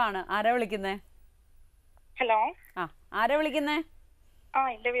 ഡോക്ടർ ലൈവ് ആണ്. ആരാ വിളിക്കുന്നേ? ഹലോ, ആരാ വിളിക്കുന്നേ?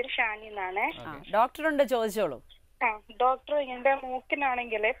 എന്റെ പേര് ഷാനി എന്നാണ്. ഡോക്ടറുണ്ട്, ചോദിച്ചോളൂ. ഡോക്ടർ, എന്റെ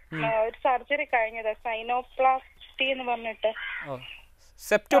മൂക്കിനാണെങ്കിൽ ഒരു സർജറി കഴിഞ്ഞത്, സൈനോപ്ലാസ്റ്റി എന്ന് പറഞ്ഞിട്ട്.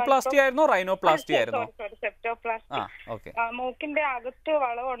 സെപ്റ്റോപ്ലാസ്റ്റി ആയിരുന്നോ റൈനോപ്ലാസ്റ്റി ആയിരുന്നോ? സെപ്റ്റോപ്ലാസ്റ്റി. മൂക്കിന്റെ അകത്ത്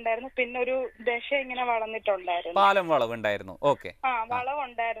വളവുണ്ടായിരുന്നു, പിന്നെ ഒരു ദശ ഇങ്ങനെ വളർന്നിട്ടുണ്ടായിരുന്നു, പാലം വളവുണ്ടായിരുന്നു. ഓക്കെ,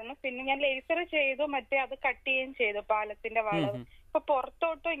 വളവുണ്ടായിരുന്നു. പിന്നെ ഞാൻ ലേസർ ചെയ്തു, മറ്റേ അത് കട്ട് ചെയ്യുകയും ചെയ്തു പാലത്തിന്റെ വളവ്. ഇപ്പൊ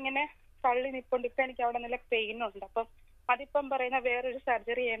പുറത്തോട്ടും ഇങ്ങനെ കള്ളി നിപ്പുണ്ട്. ഇപ്പൊ എനിക്ക് അവിടെ നല്ല പെയിൻ ഉണ്ട്. അപ്പം അതിപ്പം പറയുന്ന വേറൊരു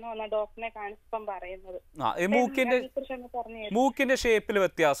സർജറി ചെയ്യണമെന്ന ഡോക്ടറിനെ കാണിച്ചപ്പം പറയുന്നത്. മൂക്കിന്റെ ഷേപ്പിൽ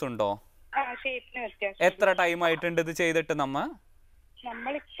വ്യത്യാസമുണ്ടോ? ഷേപ്പിന് വ്യത്യാസം. എത്ര ടൈം ആയിട്ടുണ്ട് ഇത് ചെയ്തിട്ട്?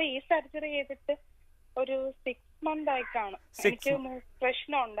 നമ്മളിപ്പോ ഈ സർജറി ചെയ്തിട്ട് ഒരു 6 months ആയി കാണും. എനിക്ക്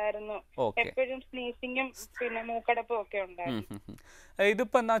പ്രശ്നം ഉണ്ടായിരുന്നു, എപ്പോഴും സ്നീസിങ്ങും പിന്നെ മൂക്കടപ്പും ഒക്കെ ഉണ്ടായിരുന്നു.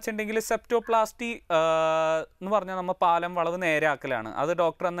 ഇതിപ്പോ എന്താ വെച്ചിട്ടുണ്ടെങ്കിൽ സെപ്റ്റോപ്ലാസ്റ്റി എന്ന് പറഞ്ഞാൽ നമ്മൾ പാലം വളവ് നേരെയാക്കലാണ്. അത്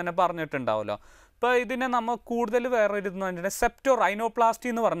ഡോക്ടർ അന്ന് തന്നെ പറഞ്ഞിട്ടുണ്ടാവുമല്ലോ. ഇപ്പോൾ ഇതിനെ നമ്മൾ കൂടുതൽ വേറെ ഒരു ഇതെന്ന് പറഞ്ഞിട്ടുണ്ടെങ്കിൽ സെപ്റ്റോ റൈനോപ്ലാസ്റ്റി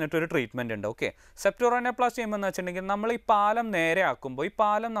എന്ന് പറഞ്ഞിട്ടൊരു ട്രീറ്റ്മെൻറ്റ് ഉണ്ട്. ഓക്കെ, സെപ്റ്റോ റൈനോപ്ലാസ്റ്റി ചെയ്യുമ്പോൾ എന്ന് വെച്ചിട്ടുണ്ടെങ്കിൽ നമ്മൾ ഈ പാലം നേരെ ആക്കുമ്പോൾ ഈ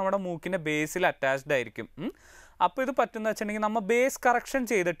പാലം നമ്മുടെ മൂക്കിൻ്റെ ബേസിൽ അറ്റാച്ച്ഡ് ആയിരിക്കും. അപ്പോൾ ഇത് പറ്റുന്ന വെച്ചിട്ടുണ്ടെങ്കിൽ നമ്മൾ ബേസ് കറക്ഷൻ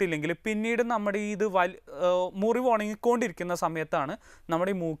ചെയ്തിട്ടില്ലെങ്കിൽ പിന്നീട് നമ്മുടെ ഇത് മുറിവ് ഉണങ്ങിക്കൊണ്ടിരിക്കുന്ന സമയത്താണ്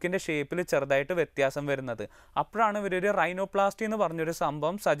നമ്മുടെ ഈ മൂക്കിൻ്റെ ഷേപ്പിൽ ചെറുതായിട്ട് വ്യത്യാസം വരുന്നത്. അപ്പോഴാണ് ഇവരൊരു റൈനോപ്ലാസ്റ്റി എന്ന് പറഞ്ഞൊരു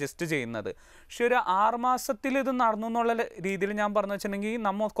സംഭവം സജസ്റ്റ് ചെയ്യുന്നത്. പക്ഷെ ഒരു 6 മാസത്തിൽ ഇത് നടന്നു എന്നുള്ള രീതിയിൽ ഞാൻ പറഞ്ഞു വെച്ചിട്ടുണ്ടെങ്കിൽ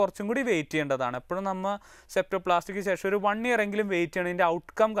നമ്മൾ കുറച്ചും കൂടി വെയിറ്റ് ചെയ്യേണ്ടതാണ്. എപ്പോഴും നമ്മൾ സെപ്റ്റോപ്ലാസ്റ്റിക്ക് ശേഷം ഒരു 1 year എങ്കിലും വെയിറ്റ് ചെയ്യണം ഇതിൻ്റെ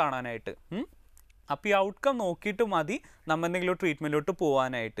ഔട്ട്കം കാണാനായിട്ട്. അപ്പോൾ ഈ ഔട്ട്കം നോക്കിയിട്ട് മതി നമ്മൾ എന്തെങ്കിലും ട്രീറ്റ്മെൻറ്റിലോട്ട്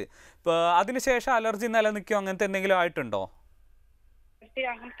പോകാനായിട്ട്. ഇപ്പോൾ അതിനുശേഷം അലർജി നിലനിൽക്കുകയോ അങ്ങനത്തെ എന്തെങ്കിലും ആയിട്ടുണ്ടോ?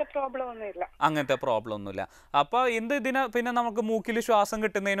 അങ്ങനത്തെ പ്രോബ്ലം ഒന്നുമില്ല. അപ്പോൾ പിന്നെ നമുക്ക് മൂക്കിൽ ശ്വാസം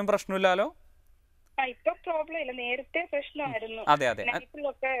കിട്ടുന്നതിനും പ്രശ്നമില്ലല്ലോ? നേരത്തെ പ്രശ്നമായിരുന്നു. അതെ അതെ,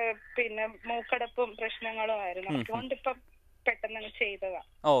 പിന്നെ മൂക്കടപ്പും പ്രശ്നങ്ങളും ആയിരുന്നു. അതുകൊണ്ടിപ്പം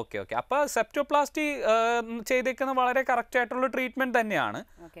ഓക്കെ ഓക്കെ. അപ്പോൾ സെപ്റ്റോപ്ലാസ്റ്റി ചെയ്തേക്കുന്നത് വളരെ കറക്റ്റ് ആയിട്ടുള്ള ട്രീറ്റ്മെന്റ് തന്നെയാണ്.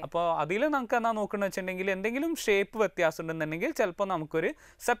 അപ്പോൾ അതിൽ നമുക്ക് എന്താ നോക്കുന്നത് വെച്ചിട്ടുണ്ടെങ്കിൽ എന്തെങ്കിലും ഷേപ്പ് വ്യത്യാസം ഉണ്ടെന്നുണ്ടെങ്കിൽ ചിലപ്പോൾ നമുക്കൊരു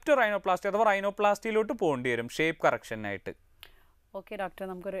സെപ്റ്റോ റൈനോപ്ലാസ്റ്റി അഥവാ റൈനോപ്ലാസ്റ്റിയിലോട്ട് പോകേണ്ടി വരും ഷേപ്പ് കറക്ഷനായിട്ട്. ഓക്കെ ഡോക്ടർ,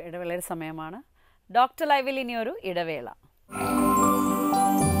 നമുക്കൊരു ഇടവേളയുടെ സമയമാണ്. ഡോക്ടർ ലൈവിൽ ഇനിയൊരു ഇടവേള.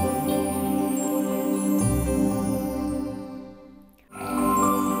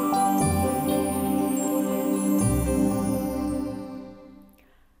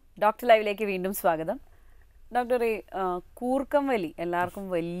 ഡോക്ടർ ലൈവിലേക്ക് വീണ്ടും സ്വാഗതം. ഡോക്ടർ, കൂർക്കം വലി എല്ലാവർക്കും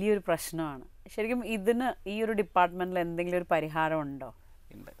വലിയൊരു പ്രശ്നമാണ്. ശരിക്കും ഇതിന് ഈ ഒരു ഡിപ്പാർട്ട്മെൻറ്റിൽ എന്തെങ്കിലും ഒരു പരിഹാരം ഉണ്ടോ?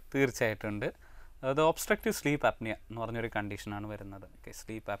 ഉണ്ട്, തീർച്ചയായിട്ടും ഉണ്ട്. അത് ഒബ്സ്ട്രക്റ്റീവ് സ്ലീപ്പ് ആപ്നിയ എന്ന് പറഞ്ഞൊരു കണ്ടീഷനാണ് വരുന്നത്. ഓക്കെ,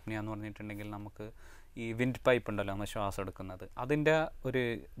 സ്ലീപ്പ് ആപ്നിയ എന്ന് പറഞ്ഞിട്ടുണ്ടെങ്കിൽ നമുക്ക് ഈ വിൻഡ് പൈപ്പ് ഉണ്ടല്ലോ നമ്മൾ ശ്വാസം എടുക്കുന്നത്, അതിൻ്റെ ഒരു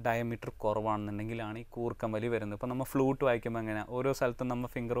ഡയമീറ്റർ കുറവാണെന്നുണ്ടെങ്കിലാണ് ഈ കൂർക്കം വലി വരുന്നത്. ഇപ്പോൾ നമ്മൾ ഫ്ലൂട്ട് വായിക്കുമ്പോൾ എങ്ങനെ ഓരോ സ്ഥലത്തും നമ്മൾ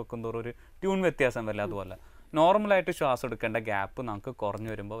ഫിംഗർ വെക്കുന്തോറും ഒരു ട്യൂൺ വ്യത്യാസം വരില്ല, അതുപോലെ നോർമലായിട്ട് ശ്വാസം എടുക്കേണ്ട ഗ്യാപ്പ് നമുക്ക് കുറഞ്ഞു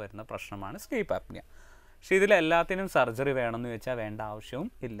വരുമ്പോൾ വരുന്ന പ്രശ്നമാണ് സ്ലീപ്പ് ആപ്നിയ. പക്ഷേ ഇതിലെല്ലാത്തിനും സർജറി വേണമെന്ന് ചോദിച്ചാൽ വേണ്ട ആവശ്യവും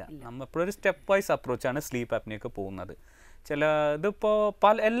ഇല്ല. നമ്മൾ എപ്പോഴും ഒരു സ്റ്റെപ്പ് വൈസ് അപ്രോച്ചാണ് സ്ലീപ്പ് ആപ്നിയൊക്കെ പോകുന്നത്.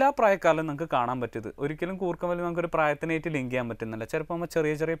 ഇതിപ്പോൾ എല്ലാ പ്രായക്കാരിലും നമുക്ക് കാണാൻ പറ്റിയത്. ഒരിക്കലും കൂർക്കം വലി നമുക്കൊരു പ്രായത്തിനായിട്ട് ലിങ്ക് ചെയ്യാൻ പറ്റുന്നില്ല. ചിലപ്പോൾ നമ്മൾ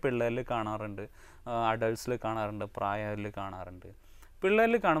ചെറിയ ചെറിയ പിള്ളേരിൽ കാണാറുണ്ട്, അഡൾട്ട്സിൽ കാണാറുണ്ട്, പ്രായത്തിൽ കാണാറുണ്ട്.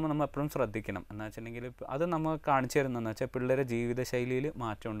 പിള്ളേരിൽ കാണുമ്പോൾ നമ്മൾ എപ്പോഴും ശ്രദ്ധിക്കണം. എന്ന് വെച്ചിട്ടുണ്ടെങ്കിൽ അത് നമ്മൾ കാണിച്ചു തരുന്നതെന്ന് വെച്ചാൽ പിള്ളേരുടെ ജീവിതശൈലിയിൽ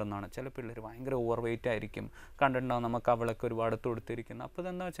മാറ്റം ഉണ്ടെന്നാണ്. ചില പിള്ളേർ ഭയങ്കര ഓവർ വെയിറ്റ് ആയിരിക്കും, കണ്ടിട്ടുണ്ടാവും നമുക്ക് അവളൊക്കെ ഒരുപാട് തൊടുത്തിരിക്കുന്നു. അപ്പോൾ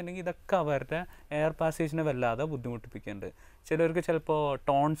ഇതെന്താ വെച്ചിട്ടുണ്ടെങ്കിൽ ഇതൊക്കെ അവരുടെ എയർ പാസേജിനെ വല്ലാതെ ബുദ്ധിമുട്ടിപ്പിക്കുന്നുണ്ട്. ചിലർക്ക് ചിലപ്പോൾ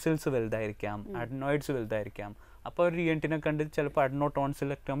ടോൺസിൽസ് വലുതായിരിക്കാം, അഡ്നോയിഡ്സ് വലുതായിരിക്കാം. അപ്പോൾ ഒരു ENT-നെ കണ്ട് ചിലപ്പോൾ അഡ്നോ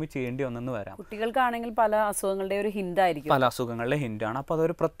ടോൺസിലെക്ടോമി ചെയ്യേണ്ടി വന്നെന്ന് വരാം. കുട്ടികൾക്കാണെങ്കിൽ പല അസുഖങ്ങളുടെ ഒരു ഹിൻ്റ് ആയിരിക്കും, പല അസുഖങ്ങളുടെ ഹിൻ്റാണ്. അപ്പോൾ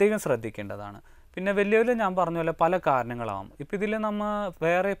അതൊരു പ്രത്യേകം ശ്രദ്ധിക്കേണ്ടതാണ്. പിന്നെ വലിയ ഞാൻ പറഞ്ഞ പോലെ പല കാരണങ്ങളാവും. ഇപ്പോൾ ഇതിൽ നമ്മൾ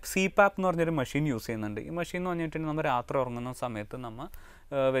വേറെ CPAP എന്ന് പറഞ്ഞൊരു മെഷീൻ യൂസ് ചെയ്യുന്നുണ്ട്. ഈ മെഷീൻ എന്ന് പറഞ്ഞിട്ടുണ്ടെങ്കിൽ നമ്മൾ രാത്രി ഉറങ്ങുന്ന സമയത്ത് നമ്മൾ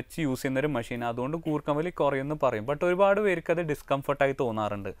വെച്ച് യൂസ് ചെയ്യുന്നൊരു മെഷീൻ. അതുകൊണ്ട് കൂർക്കം വലി കുറയുമെന്ന് പറയും. ബട്ട് ഒരുപാട് പേർക്ക് അത് ഡിസ്കംഫർട്ടായി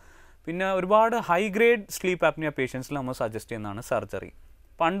തോന്നാറുണ്ട്. പിന്നെ ഒരുപാട് ഹൈ ഗ്രേഡ് സ്ലീപ്പ് ആപ്നിയ പേഷ്യൻസിൽ നമ്മൾ സജസ്റ്റ് ചെയ്യുന്നതാണ് സർജറി.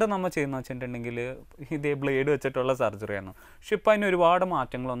 പണ്ട് നമ്മൾ ചെയ്യുന്ന വെച്ചിട്ടുണ്ടെങ്കിൽ ഇതേ ബ്ലേഡ് വെച്ചിട്ടുള്ള സർജറിയാണ്. പക്ഷെ ഇപ്പോൾ അതിന് ഒരുപാട്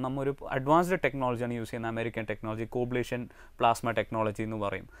മാറ്റങ്ങളൊന്നും നമ്മൾ ഒരു അഡ്വാൻസ്ഡ് ടെക്നോളജിയാണ് യൂസ് ചെയ്യുന്നത്. American technology, coblation plasma technology എന്ന്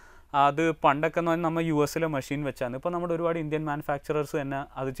പറയും. അത് പണ്ടൊക്കെ എന്ന് പറഞ്ഞാൽ നമ്മൾ US മെഷീൻ വെച്ചാണ്. ഇപ്പോൾ നമ്മുടെ ഒരുപാട് ഇന്ത്യൻ മാനുഫാക്ചറേഴ്സ് തന്നെ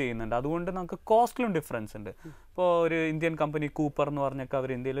അത് ചെയ്യുന്നുണ്ട്. അതുകൊണ്ട് നമുക്ക് കോസ്റ്റിലും ഡിഫറൻസ് ഉണ്ട്. ഇപ്പോൾ ഒരു ഇന്ത്യൻ കമ്പനി കൂപ്പർ എന്ന് പറഞ്ഞൊക്കെ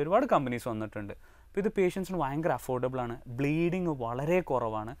അവർ ഇന്ത്യയിൽ ഒരുപാട് കമ്പനീസ് വന്നിട്ടുണ്ട്. അപ്പോൾ ഇത് പേഷ്യൻസിന് ഭയങ്കര അഫോർഡബിൾ ആണ്, ബ്ലീഡിങ് വളരെ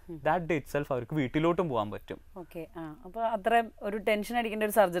കുറവാണ്. ദാറ്റ് ഡേ ഇറ്റ് സെൽഫ് അവർക്ക് വീട്ടിലോട്ടും പോകാൻ പറ്റും. ഓക്കെ, അപ്പോൾ അത്ര ഒരു ടെൻഷൻ അടിക്കേണ്ട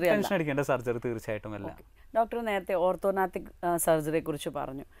ഒരു സർജറി തീർച്ചയായിട്ടും അല്ല. ഡോക്ടർ നേരത്തെ ഓർത്തോനാറ്റിക് സർജറിയെ കുറിച്ച്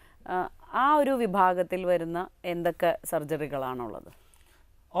പറഞ്ഞു. ആ ഒരു വിഭാഗത്തിൽ വരുന്ന എന്തൊക്കെ സർജറികളാണുള്ളത്?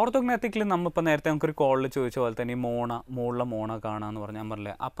 ഓർത്തോഗ്നാറ്റിക്കിൽ നമ്മളിപ്പോൾ നേരത്തെ നമുക്കൊരു കോളിൽ ചോദിച്ച പോലെ തന്നെ ഈ മുകളിലെ മോണ കാണാമെന്ന് പറഞ്ഞാൽ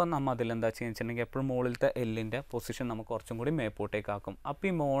പറഞ്ഞില്ലേ. അപ്പം നമ്മൾ അതിലെന്താ ചെയ്യുക എപ്പോഴും മുകളിലത്തെ എല്ലിൻ്റെ പൊസിഷൻ നമുക്ക് കുറച്ചും കൂടി മേപ്പോട്ടേക്കാക്കും. അപ്പോൾ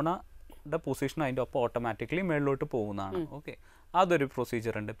ഈ മോണയുടെ പൊസിഷൻ അതിൻ്റെ ഒപ്പം ഓട്ടോമാറ്റിക്കലി മേളിലോട്ട് പോകുന്നതാണ്. ഓക്കെ, അതൊരു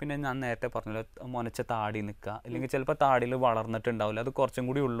പ്രൊസീജിയർ ഉണ്ട്. പിന്നെ ഞാൻ നേരത്തെ പറഞ്ഞല്ലോ മുനച്ച താടി നിൽക്കുക, അല്ലെങ്കിൽ ചിലപ്പോൾ താടിയിൽ വളർന്നിട്ടുണ്ടാവില്ല, അത് കുറച്ചും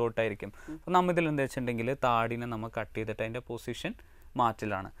കൂടി ഉള്ളോട്ടായിരിക്കും. അപ്പോൾ നമ്മൾ ഇതിലെന്താ വെച്ചിട്ടുണ്ടെങ്കിൽ താടിനെ നമ്മൾ കട്ട് ചെയ്തിട്ട് അതിൻ്റെ പൊസിഷൻ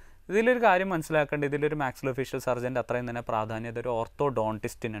മാറ്റലാണ്. ഇതിലൊരു കാര്യം മനസ്സിലാക്കേണ്ടത്, ഇതിലൊരു മാക്സിലോഫേഷ്യൽ സർജൻ്റെ അത്രയും തന്നെ പ്രാധാന്യത ഒരു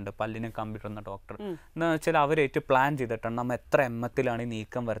ഓർത്തോഡോണ്ടിസ്റ്റിനുണ്ട്, പല്ലിനെ കമ്പിടുന്ന ഡോക്ടർ. എന്ന് വെച്ചാൽ അവരേറ്റ് പ്ലാൻ ചെയ്തിട്ടുണ്ട് നമ്മൾ എത്ര MM-ത്തിലാണ് ഈ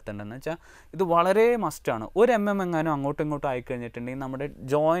നീക്കം വരുത്തേണ്ടതെന്ന് വെച്ചാൽ ഇത് വളരെ മസ്റ്റാണ്. ഒരു MM എങ്ങാനും അങ്ങോട്ടും ഇങ്ങോട്ടും ആയിക്കഴിഞ്ഞിട്ടുണ്ടെങ്കിൽ നമ്മുടെ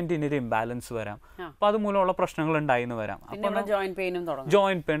ജോയിൻറ്റിനൊരു ഇംബാലൻസ് വരാം. അപ്പോൾ അതുമൂലമുള്ള പ്രശ്നങ്ങൾ ഉണ്ടായിന്ന് വരാം. അപ്പോൾ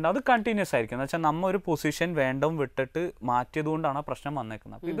ജോയിൻറ്റ് പെയിൻ അത് കണ്ടിന്യൂസ് ആയിരിക്കും. എന്ന് വെച്ചാൽ നമ്മൾ ഒരു പൊസിഷൻ വേണ്ടവും വിട്ടിട്ട് മാറ്റിയതുകൊണ്ടാണ് ആ പ്രശ്നം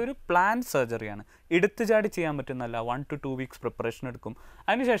വന്നേക്കുന്നത്. അപ്പോൾ ഇതൊരു പ്ലാൻ സർജറിയാണ്, എടുത്തു ചാടി ചെയ്യാൻ പറ്റുന്നല്ല. 1 to 2 weeks പ്രിപ്പറേഷൻ എടുക്കും.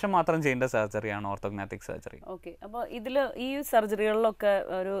 അതിനുശേഷം മാത്രം ചെയ്യേണ്ട സർജറിയാണ് ഓർത്തോഗ്നാറ്റിക് സർജറി. ഓക്കെ, അപ്പോൾ ഇതിൽ ഈ സർജറികളിലൊക്കെ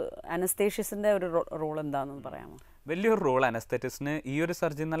ഒരു അനസ്തേഷ്യസിൻ്റെ ഒരു റോൾ എന്താണെന്ന് പറയാമോ? വലിയൊരു റോൾ അനസ്തെറ്റിസ്റ്റിന് ഈ ഒരു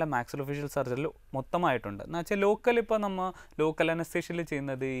സർജറി നല്ല മാക്സിലോഫേഷ്യൽ സർജറിയിൽ മൊത്തമായിട്ടുണ്ട്. എന്ന് വെച്ചാൽ ലോക്കൽ ഇപ്പോൾ നമ്മൾ ലോക്കൽ അനസ്തേഷ്യയിൽ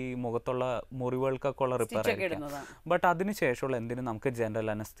ചെയ്യുന്നത് ഈ മുഖത്തുള്ള മുറിവുകൾക്കൊക്കെ ഉള്ള റിപ്പയർ ആയിരിക്കും. ബട്ട് അതിന് ശേഷമുള്ള എന്തിനും നമുക്ക്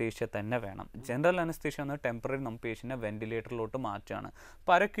ജനറൽ അനസ്തേഷ്യ തന്നെ വേണം. ജനറൽ അനസ്തേഷ്യ എന്ന ടെമ്പററി നമ്മൾ പേഷ്യൻറ്റിനെ വെന്റിലേറ്ററിലോട്ട് മാറ്റുകയാണ്.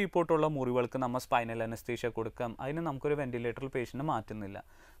 പല കീപ്പോട്ടുള്ള മുറിവുകൾക്ക് നമ്മൾ സ്പൈനൽ അനസ്തേഷ്യ കൊടുക്കാം, അതിന് നമുക്കൊരു വെന്റിലേറ്ററിൽ പേഷ്യൻറ്റിനെ മാറ്റുന്നില്ല.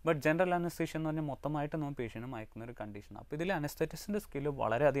 ബട്ട് ജനറൽ അനസ്തേഷ്യ എന്ന് പറഞ്ഞാൽ മൊത്തമായിട്ട് നമ്മൾ പേഷ്യൻറ്റിനെ മയക്കുന്ന ഒരു കണ്ടീഷനാണ്. അപ്പോൾ ഇതിൽ അനസ്തെറ്റിസ്റ്റിൻ്റെ സ്കില്ല്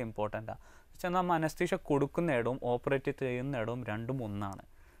വളരെയധികം ഇമ്പോർട്ടൻ്റാണ്. വെച്ചാൽ നമ്മൾ അനസ്തേഷ്യ കൊടുക്കുന്നിടവും ഓപ്പറേറ്റ് ചെയ്യുന്നിടവും രണ്ടും ഒന്നാണ്.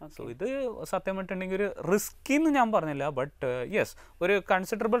 സോ ഇത് സത്യം പറഞ്ഞിട്ടുണ്ടെങ്കിൽ ഒരു റിസ്കി എന്ന് ഞാൻ പറഞ്ഞില്ല, ബട്ട് യെസ് ഒരു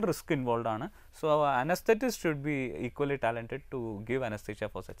കൺസിഡറബിൾ റിസ്ക് ഇൻവോൾവ് ആണ്. So anaesthetist should be equally talented to give anaesthesia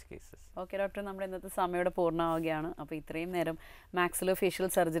for such cases. Okay doctor, നമ്മുടെ ഇന്നത്തെ സമയം പൂർണ്ണമാവുകയാണ്. അപ്പോൾ ഇത്രയും നേരം മാക്സിലോഫേഷ്യൽ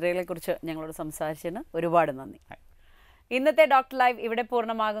സർജറികളെ കുറിച്ച് ഞങ്ങളോട് സംസാരിച്ചതിന് ഒരുപാട് നന്ദി. ഇന്നത്തെ ഡോക്ടർ ലൈവ് ഇവിടെ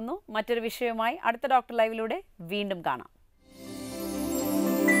പൂർണ്ണമാകുന്നു. മറ്റൊരു വിഷയവുമായി അടുത്ത ഡോക്ടർ ലൈവിലൂടെ വീണ്ടും കാണാം.